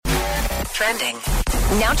trending.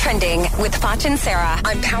 Now trending with Foch and Sarah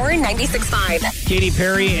on Power 96.5. Katy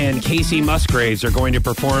Perry and Casey Musgraves are going to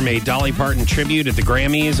perform a Dolly Parton tribute at the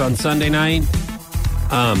Grammys on Sunday night.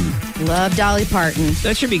 Love Dolly Parton.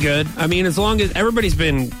 That should be good. I mean, as long as everybody's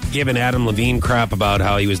been giving Adam Levine crap about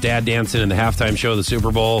how he was dad dancing in the halftime show of the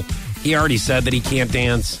Super Bowl. He already said that he can't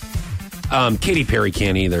dance. Katy Perry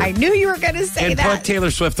can't either. I knew you were going to say and that. And put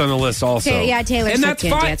Taylor Swift on the list also. Taylor and Swift that's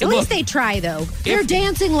can't fine. dance. At least they try, though. They're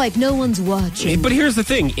dancing like no one's watching. But here's the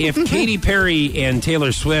thing. If Katy Perry and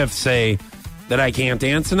Taylor Swift say that I can't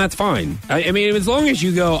dance, then that's fine. I mean, as long as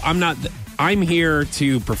you go, I'm here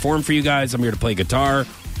to perform for you guys. I'm here to play guitar.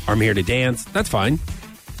 I'm here to dance. That's fine.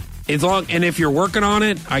 And if you're working on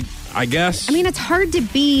it, I guess. I mean, it's hard to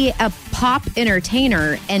be a pop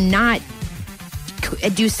entertainer and not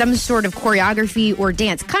do some sort of choreography or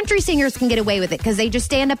dance. Country singers can get away with it because they just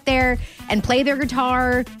stand up there and play their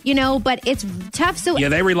guitar, but it's tough. So yeah,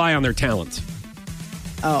 they rely on their talents.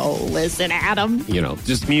 Oh, listen, Adam.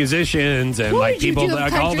 Just musicians and people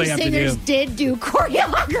like all they have to do. Country singers did do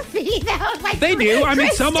choreography. They do. I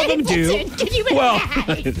mean, some of them do. Well,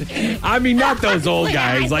 I mean, not those old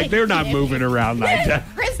guys. Like, they're not moving around like that.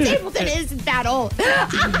 Chris Stapleton isn't that old.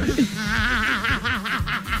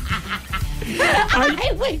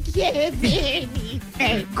 I would give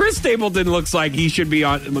anything. Chris Stapleton looks like he should be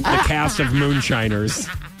on the cast of Moonshiners.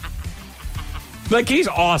 Like, he's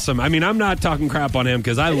awesome. I mean, I'm not talking crap on him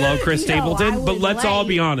because I love Chris Stapleton, but let's all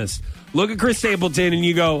be honest. Look at Chris Stapleton and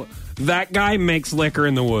you go, that guy makes liquor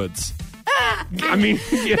in the woods. I mean,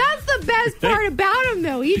 yeah. That's the best part about him,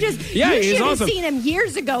 though. You should he's awesome. have seen him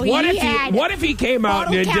years ago. What if he came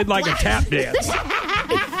out and did like a tap dance?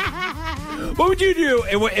 What would you do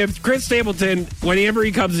if Chris Stapleton, whenever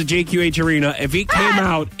he comes to JQH Arena, if he came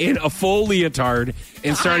out in a full leotard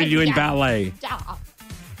and started doing ballet? Stop.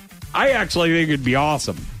 I actually think it'd be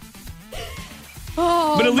awesome.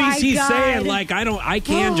 Oh, but at least he's God. saying, like, I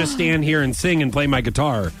can just stand here and sing and play my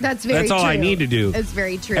guitar. That's very true. That's all I need to do. That's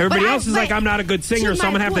very true. Everybody else is like, I'm not a good singer, so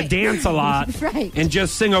I'm going to have to dance a lot right. and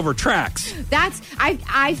just sing over tracks.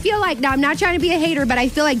 I feel like, now I'm not trying to be a hater, but I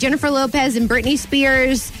feel like Jennifer Lopez and Britney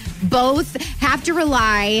Spears both have to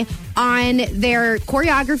rely on their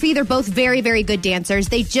choreography. They're both very, very good dancers.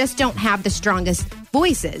 They just don't have the strongest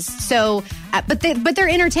voices. So, but they're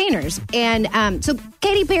entertainers. And so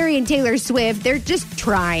Katy Perry and Taylor Swift, they're just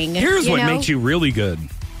trying. Here's what makes you really good.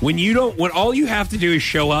 When all you have to do is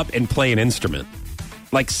show up and play an instrument.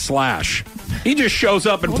 Like Slash. He just shows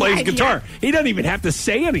up and plays guitar. Yeah. He doesn't even have to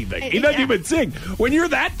say anything. He doesn't even sing. When you're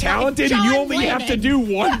that talented and you only have to do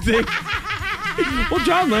one thing. Well,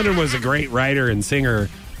 John Lennon was a great writer and singer.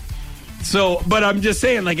 So, but I'm just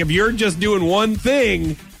saying, like, if you're just doing one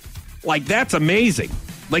thing, like, that's amazing.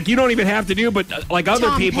 Like, you don't even have to do, but like other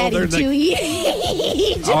Tom people, Petty,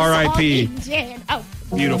 they're like, R.I.P.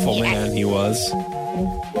 Beautiful man he was.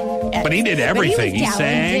 But he did everything. He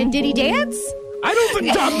sang. Did he dance? I don't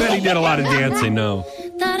think Tom Petty did a lot of dancing, no.